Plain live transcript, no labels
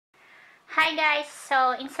Hi guys,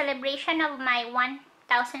 so in celebration of my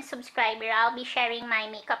 1000 subscriber, I'll be sharing my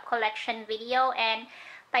makeup collection video. And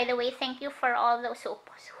by the way, thank you for all those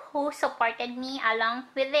who supported me along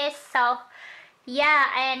with this. So yeah,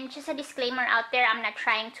 and just a disclaimer out there, I'm not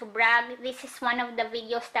trying to brag. This is one of the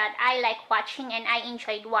videos that I like watching and I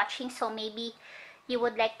enjoyed watching, so maybe you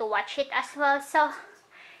would like to watch it as well. So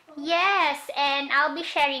yes, and I'll be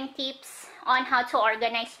sharing tips on how to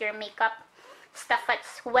organize your makeup stuff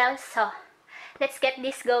as well. So let's get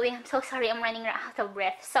this going. I'm so sorry, I'm running out of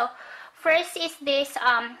breath. So first is this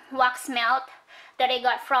wax melt that I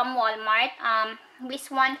got from Walmart. This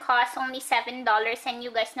one costs only $7, and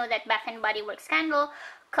you guys know that Bath and Body Works candle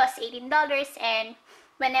costs $18. And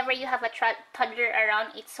whenever you have a toddler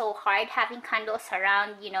around, it's so hard having candles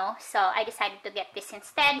around, you know. So I decided to get this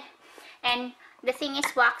instead. And the thing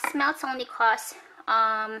is, wax melts only cost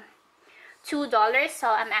 $2, so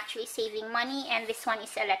I'm actually saving money. And this one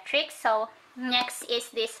is electric. So next is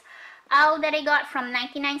this owl that I got from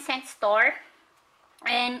 99-cent store.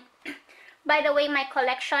 And by the way, my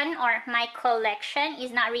collection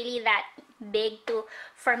is not really that big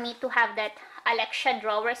for me to have that Alexa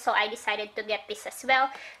drawer, so I decided to get this as well.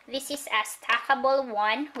 This is a stackable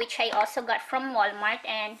one, which I also got from Walmart.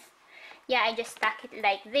 And yeah, I just stack it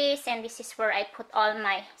like this, and this is where I put all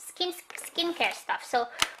my skincare stuff. So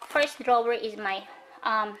first drawer is my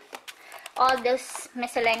all those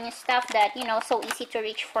miscellaneous stuff that, you know, so easy to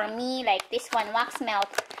reach for me, like this one, wax melt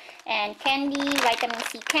and candy, vitamin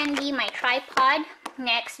C candy, my tripod.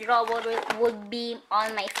 Next drawer would be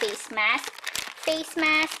all my face mask,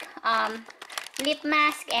 lip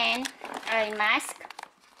mask, and eye mask.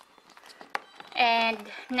 And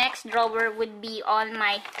next drawer would be all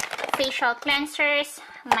my facial cleansers,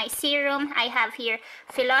 my serum. I have here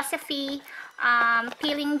Philosophy,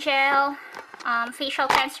 peeling gel, facial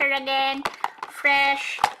cleanser again,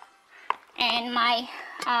 Fresh, and my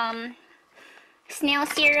snail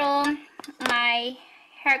serum, my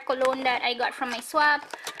hair cologne that I got from my swap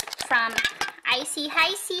from Icy.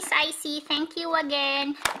 Hi sis Icy, thank you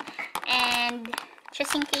again. And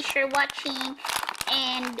just in case you're watching,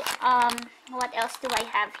 and what else do I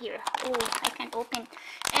have here? Oh, I can't open.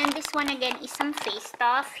 And this one again is some face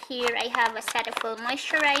stuff. Here I have a Cetaphil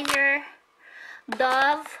moisturizer,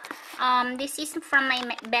 Dove. This is from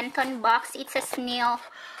my Benton box. It's a snail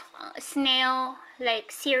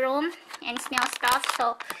like serum and snail stuff.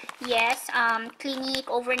 So yes, Clinique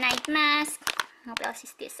overnight mask. What else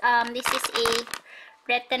is this? This is a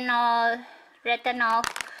retinol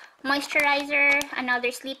moisturizer,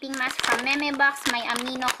 another sleeping mask from Meme Box, my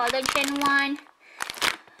amino collagen one.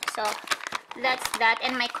 So that's that,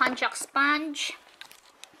 and my conjac sponge.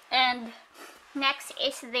 And next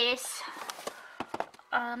is this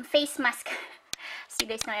face mask. So you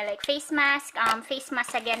guys know I like face mask. Face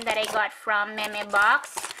mask again that I got from Meme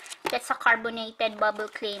Box. That's a carbonated bubble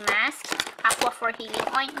clay mask. Aqua for Healing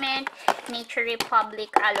ointment, Nature Republic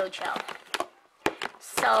aloe gel.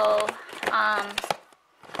 So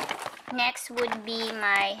next would be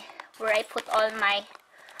where I put all my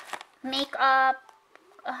makeup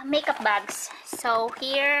bags. So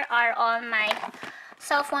here are all my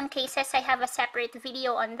cell phone cases. I have a separate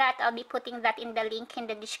video on that. I'll be putting that in the link in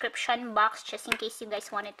the description box, just in case you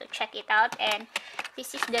guys wanted to check it out. And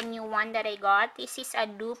this is the new one that I got. This is a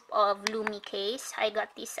dupe of Lumi case. I got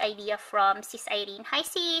this idea from Sis Irene. Hi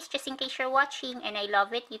sis, just in case you're watching, and I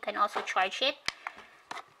love it. You can also charge it.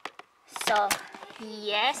 So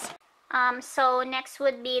yes. So next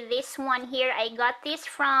would be this one here. I got this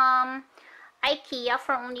from IKEA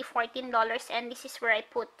for only $14, and this is where I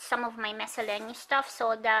put some of my miscellaneous stuff.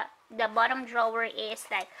 So the bottom drawer is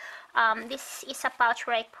like this is a pouch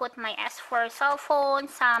where I put my S4 cell phone,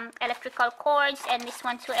 some electrical cords, and this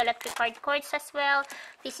one too, electric cords as well.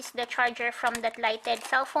 This is the charger from that lighted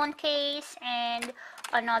cell phone case, and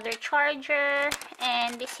another charger.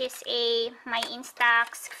 And this is my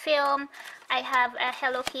Instax film. I have a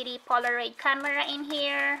Hello Kitty Polaroid camera in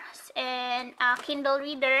here, and a Kindle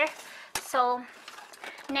reader. So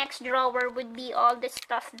next drawer would be all the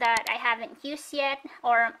stuff that I haven't used yet,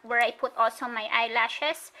 or where I put also my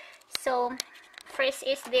eyelashes. So first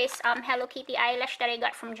is this Hello Kitty eyelash that I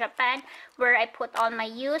got from Japan, where I put all my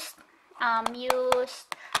used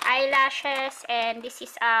eyelashes. And this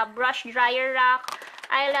is a brush dryer rack,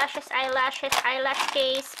 eyelash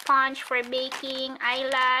case, sponge for baking,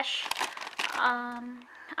 eyelash,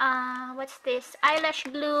 what's this, eyelash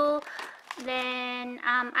glue, then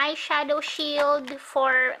eyeshadow shield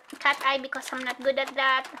for cat eye because I'm not good at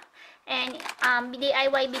that, and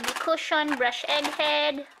DIY BB cushion, brush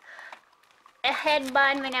egghead, a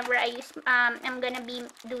headband whenever I use I'm gonna be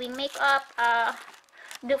doing makeup,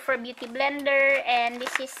 for Beauty Blender, and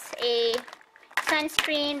this is a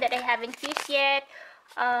sunscreen that I haven't used yet,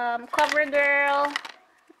 CoverGirl,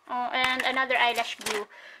 and another eyelash glue.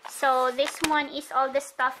 So this one is all the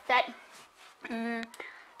stuff that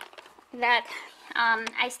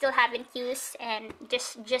I still haven't used and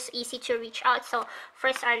just easy to reach out. So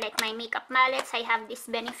first are like my makeup mallets. I have this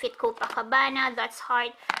Benefit Copacabana That's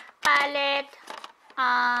Hard palette,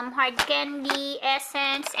 Hard Candy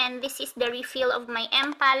Essence, and this is the refill of my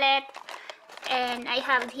M palette. And I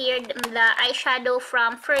have here the eyeshadow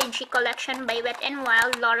from Fergie collection by Wet n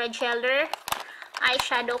Wild, Laura Geller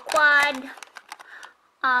eyeshadow quad,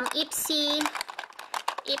 Ipsy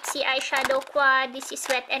eyeshadow quad. This is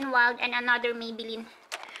Wet n Wild, and another Maybelline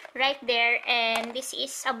right there. And this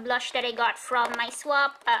is a blush that I got from my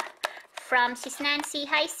swap from Sis Nancy.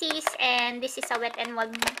 Hi sis. And this is a Wet n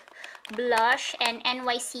Wild blush and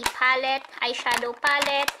NYC palette, eyeshadow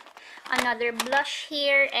palette, another blush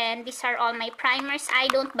here. And these are all my primers. I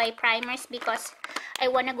don't buy primers because I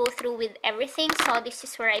want to go through with everything, so this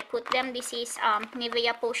is where I put them. This is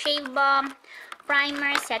Nivea Pro Shave Balm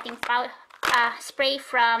primer, setting spray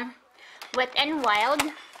from Wet n Wild.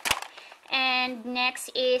 And next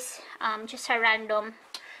is just a random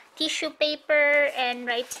tissue paper, and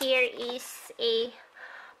right here is a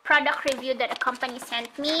product review that a company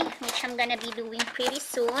sent me, which I'm gonna be doing pretty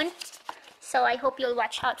soon, so I hope you'll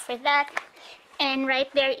watch out for that. And right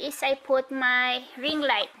there is I put my ring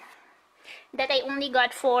light that I only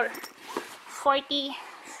got for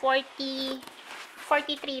 $43.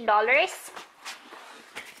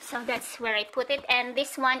 So that's where I put it. And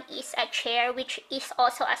this one is a chair, which is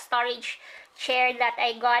also a storage chair that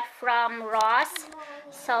I got from Ross.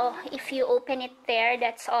 So if you open it there,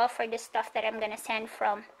 that's all for the stuff that I'm gonna send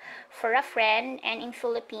for a friend and in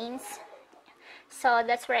Philippines. So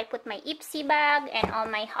that's where I put my Ipsy bag and all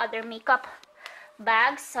my other makeup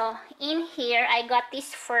bags. So in here I got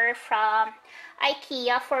this fur from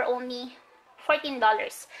IKEA for only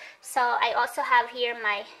 $14. So I also have here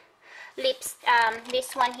my lips.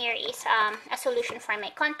 This one here is a solution for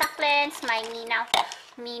my contact lens, my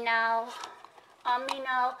Minaw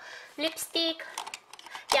lipstick.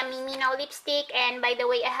 Yeah, Minaw lipstick. And by the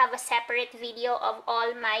way, I have a separate video of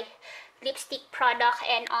all my lipstick product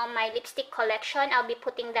and all my lipstick collection. I'll be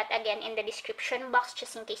putting that again in the description box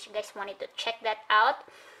just in case you guys wanted to check that out.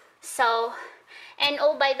 So, and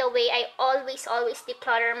oh, by the way, I always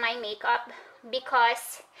declutter my makeup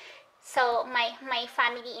because so my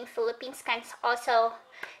family in Philippines can also,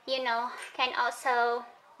 you know, can also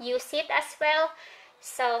use it as well.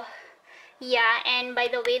 So yeah. And by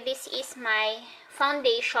the way, this is my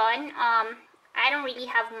foundation. I don't really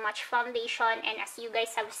have much foundation, and as you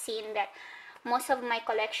guys have seen that most of my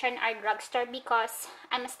collection are drugstore because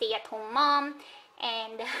I'm a stay-at-home mom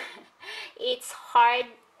and it's hard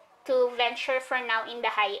to venture for now in the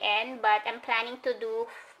high end, but I'm planning to do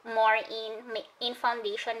more in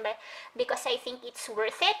foundation, but because I think it's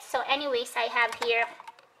worth it. So anyways, I have here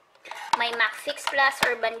my MAC Fix Plus,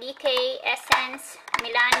 Urban Decay, Essence,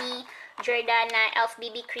 Milani, Jordana, Elf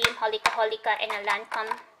BB Cream, Holika, and a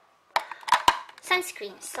Lancome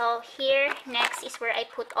sunscreen. So here next is where I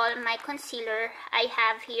put all my concealer. I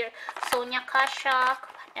have here Sonia Kashuk,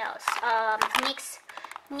 what else?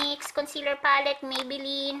 NYX concealer palette,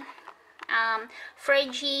 Maybelline,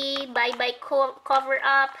 Fergie, Bye Bye Cover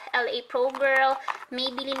Up, LA Pro Girl,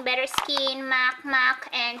 Maybelline Better Skin, MAC,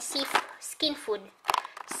 and Skin Food.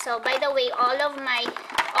 So by the way, all of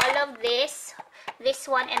this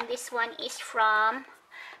one and this one is from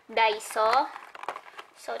Daiso.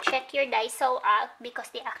 So check your Daiso out because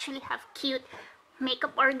they actually have cute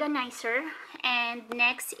makeup organizer. And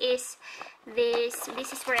next is this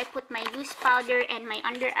is where I put my loose powder and my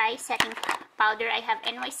under eye setting powder. I have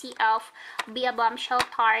NYC Elf, Be a Bombshell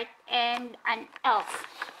Tarte, and an Elf.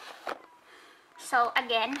 So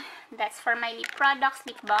again, that's for my lip products,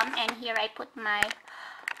 lip balm. And here I put my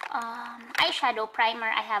eyeshadow primer.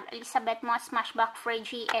 I have Elizabeth Moss, Smashback,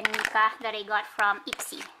 Fergie, and Mika that I got from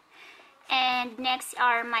Ipsy. And next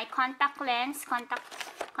are my contact lenses.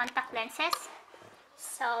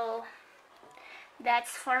 So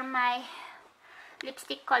that's for my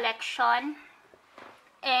lipstick collection.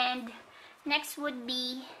 And next would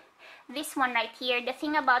be this one right here. The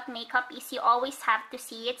thing about makeup is you always have to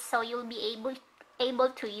see it, so you'll be able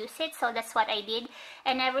to use it. So that's what I did,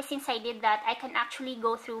 and ever since I did that, I can actually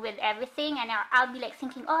go through with everything, and I'll be like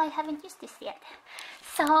thinking, oh, I haven't used this yet.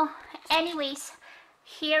 So anyways,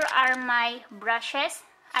 here are my brushes.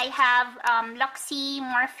 I have Luxie,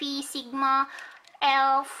 Morphe, Sigma,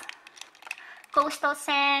 Elf, Coastal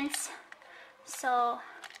Scents. So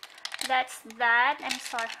that's that. I'm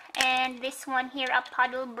sorry. And this one here, a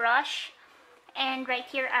puddle brush. And right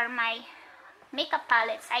here are my makeup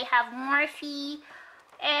palettes. I have Morphe,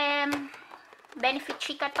 Benefit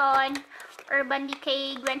Chicaton, Urban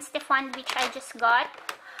Decay, Gwen Stefani, which I just got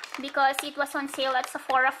because it was on sale at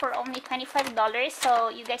Sephora for only $25, so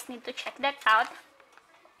you guys need to check that out.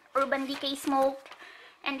 Urban Decay Smoke,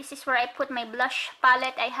 and this is where I put my blush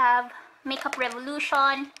palette. I have Makeup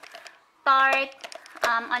Revolution, Tarte,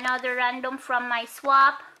 another random from my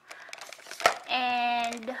swap,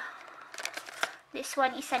 and this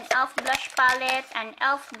one is an e.l.f. blush palette, an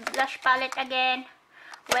e.l.f. blush palette again,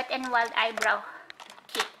 Wet n Wild eyebrow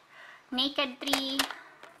kit, Naked Tree,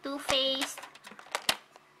 Too Faced,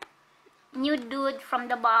 Nude Dude from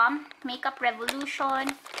The Balm, Makeup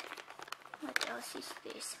Revolution. What else is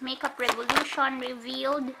this? Makeup Revolution,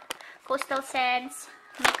 Revealed, Coastal Scents,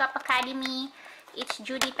 Makeup Academy, It's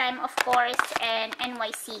Judy Time, of course, and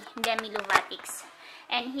NYC, Demi Lovatics.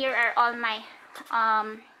 And here are all my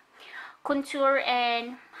contour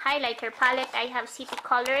and highlighter palette. I have City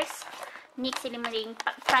Colors, NYX Illuminating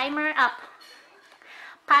Primer,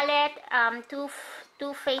 palette,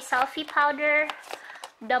 Too Faced Selfie Powder,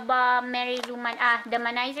 The Balm Mary Lou The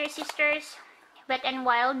Manizer Sisters, Wet n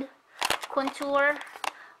Wild Contour,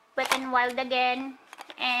 Wet n Wild again,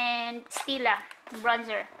 and Stila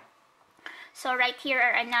bronzer. So right here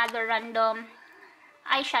are another random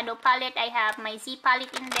eyeshadow palette. I have my Z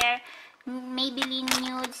palette in there, Maybelline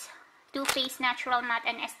Nudes, Too Faced Natural Matte,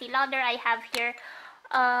 and Estee Lauder. I have here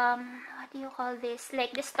what do you call this,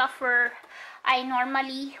 like the stuff where I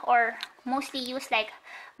normally or mostly use, like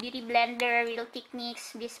Beauty Blender, Real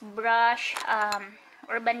Techniques, this brush,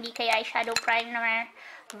 Urban Decay eyeshadow primer,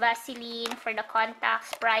 Vaseline for the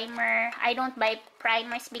contacts, primer. I don't buy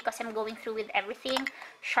primers because I'm going through with everything.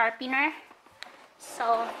 Sharpener.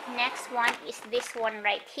 So next one is this one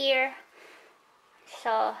right here.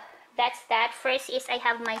 So that's that. First is I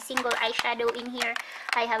have my single eyeshadow in here.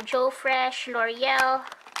 I have Joe Fresh, L'Oreal,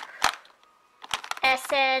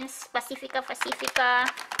 Essence, Pacifica,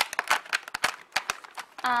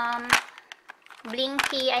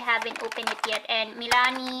 Blinky, I haven't opened it yet, and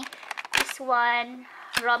Milani, this one,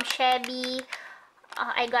 Rob Chevy,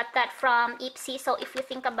 I got that from Ipsy. So if you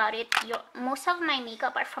think about it, most of my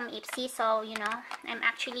makeup are from Ipsy, so you know, I'm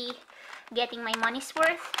actually getting my money's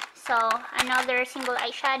worth. So another single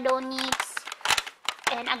eyeshadow, NYX,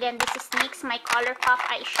 and again this is NYX, my Color Pop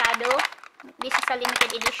eyeshadow. This is a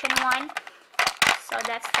limited edition one. So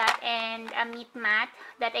that's that, and a Meat Matte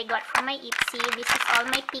that I got from my Ipsy. This is all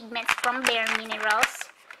my pigments from Bare Minerals.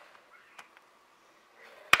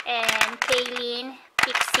 And Kaylin,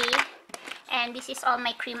 Pixie. And this is all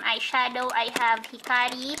my cream eyeshadow. I have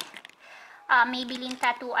Hikari, Maybelline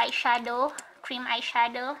Tattoo eyeshadow, cream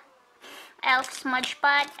eyeshadow. e.l.f. Smudge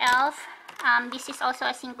Pot, e.l.f. This is also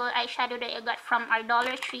a single eyeshadow that I got from our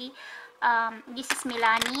Dollar Tree. This is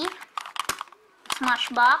Milani,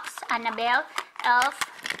 Smashbox, Annabelle, e.l.f.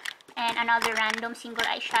 and another random single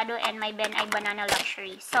eyeshadow, and my Ben Nye Banana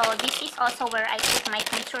Luxury. So this is also where I put my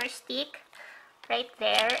contour stick right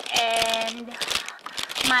there, and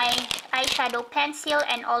my eyeshadow pencil,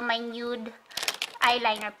 and all my nude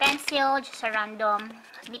eyeliner pencil, just a random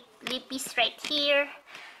lip piece right here.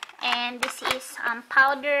 And this is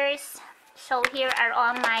powders. So here are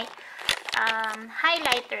all my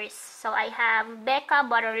highlighters. So I have Becca,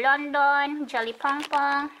 Butter London, Jelly Pong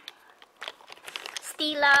Pong,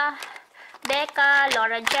 Stila, Becca,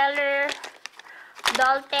 Laura Geller,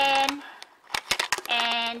 Dalton,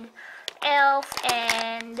 and e.l.f.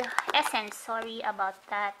 and Essence. Sorry about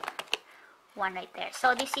that one right there.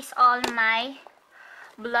 So this is all my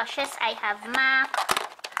blushes. I have MAC,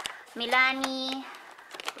 Milani,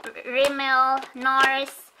 Rimmel,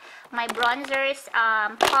 NARS, my bronzers,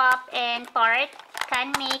 Pop and Tarte,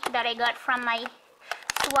 Can Make that I got from my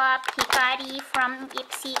swap, Hikari from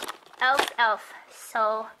Ipsy, e.l.f.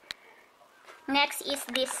 So next is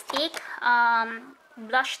this stick,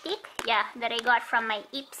 blush stick, yeah, that I got from my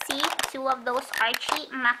Ipsy, two of those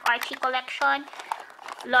MAC Archie collection,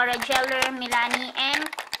 Laura Geller, Milani, and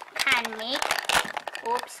Can Make.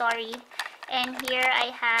 Oops, sorry. And here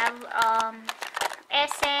I have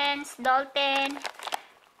Essence, Dalton,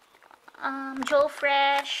 Joe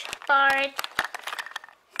Fresh, Tarte,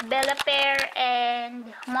 Bella Pear,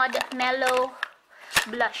 and Mod Mellow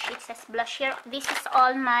blush. It says blush here. This is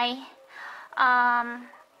all my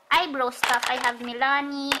eyebrow stuff. I have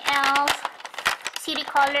Milani, e.l.f., City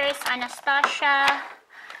Colors, Anastasia,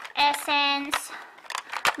 Essence,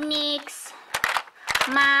 NYX,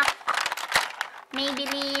 MAC,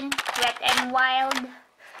 Maybelline, Wet n Wild,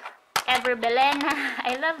 Ever Belena.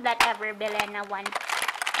 I love that Ever Belena one.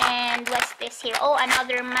 And what's this here? Oh,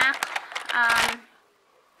 another MAC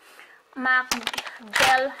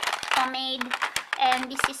gel pomade.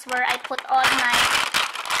 And this is where I put all my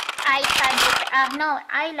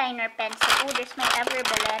eyeliner pencil. Oh, there's my Ever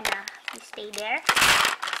Belena. You stay there.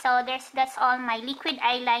 So that's all my liquid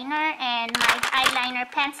eyeliner and my eyeliner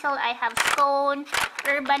pencil. I have Stone,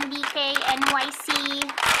 Urban Decay, NYC,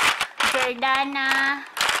 Jordana,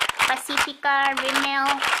 Pacifica,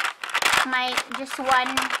 Rimmel, my just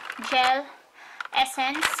one gel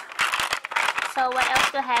essence. So what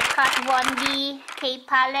else do I have? Kat Von D, K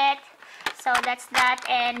palette. So that's that,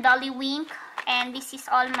 and Dolly Wink. And this is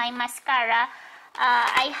all my mascara.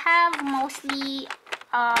 I have mostly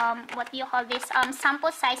what do you call this,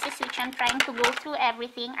 sample sizes, which I'm trying to go through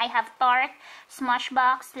everything. I have Tarte,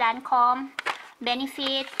 Smashbox, Lancome,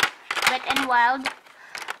 Benefit, Wet n Wild,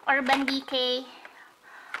 Urban Decay,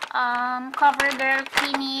 CoverGirl,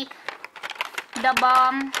 Clinique, The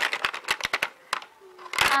Balm,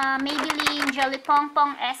 Maybelline Jelly Pong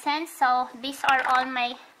Pong Essence. So these are all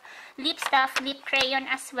my lip stuff, lip crayon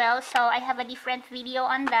as well. So I have a different video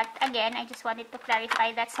on that. Again, I just wanted to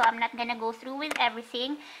clarify that, so I'm not gonna go through with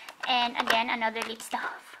everything. And again, another lip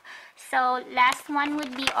stuff. So last one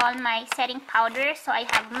would be all my setting powder. So I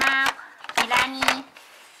have MAC, Milani,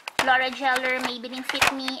 Laura Geller, Maybelline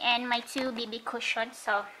Fit Me, and my 2 BB cushions.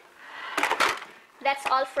 So that's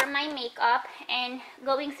all for my makeup. And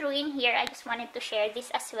going through in here, I just wanted to share this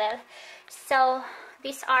as well. So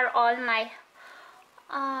these are all my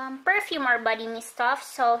perfume or body mist stuff.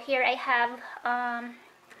 So here I have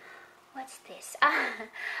what's this?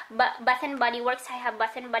 Bath and Body Works. I have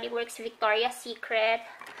Bath and Body Works, Victoria's Secret,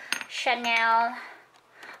 Chanel,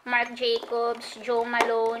 Marc Jacobs, Jo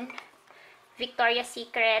Malone, Victoria's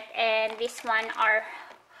Secret, and this one are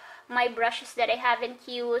my brushes that I haven't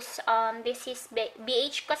used. This is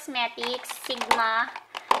BH Cosmetics, Sigma,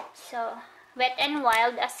 so Wet n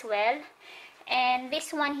Wild as well. And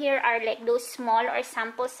this one here are like those small or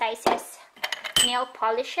sample sizes nail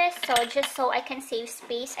polishes. So just so I can save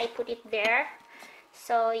space, I put it there.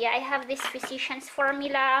 So yeah, I have this Physicians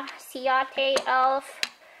Formula, Ciate, Elf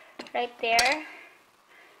right there.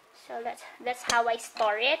 So that's how I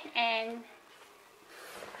store it. And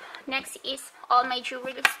next is all my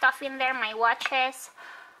jewelry stuff in there, my watches.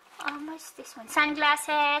 What's this one?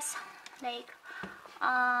 Sunglasses, like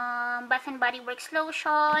Bath and Body Works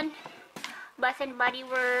lotion, Bath and Body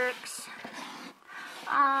Works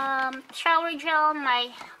shower gel,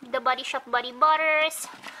 the Body Shop body butters,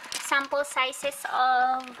 sample sizes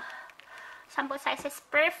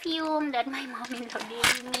perfume that my mom-in-law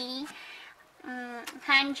gave me,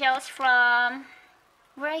 hand gels from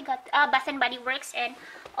where I got Bath and Body Works, and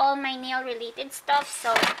all my nail related stuff.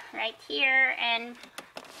 So right here and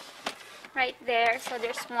right there. So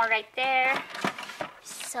there's more right there.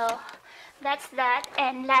 So that's that.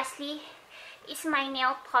 And lastly is my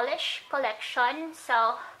nail polish collection.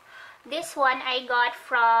 So this one I got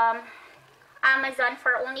from Amazon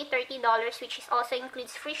for only $30, which is also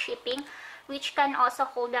includes free shipping, which can also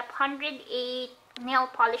hold up 108 nail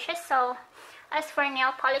polishes. So as for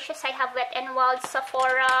nail polishes, I have Wet n Wild,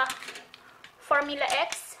 Sephora, Formula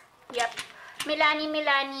X, yep,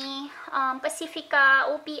 Milani, Pacifica,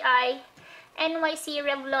 OPI, NYC,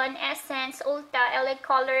 Revlon, Essence, Ulta, LA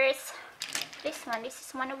Colors. This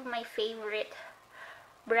is one of my favorite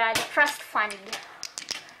brand, Trust Fund.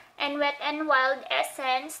 And Wet n Wild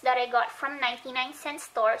Essence that I got from 99-cent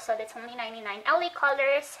store, so that's only 99. LA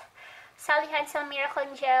Colors, Sally Hansen Miracle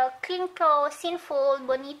Gel, Clean Pro, Sinful,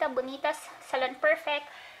 Bonita, Salon Perfect,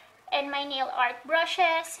 and my nail art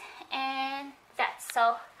brushes. And that's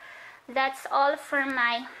all for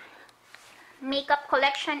my makeup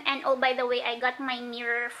collection. And oh, by the way, I got my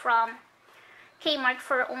mirror from Kmart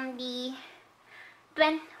for only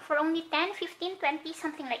 10, 15, 20,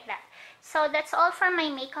 something like that. So that's all for my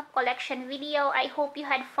makeup collection video. I hope you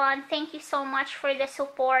had fun. Thank you so much for the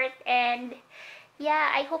support, and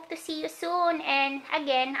yeah, I hope to see you soon. And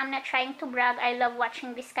again, I'm not trying to brag, I love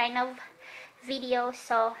watching this kind of videos.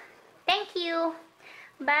 So thank you.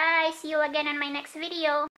 Bye. See you again on my next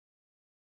video.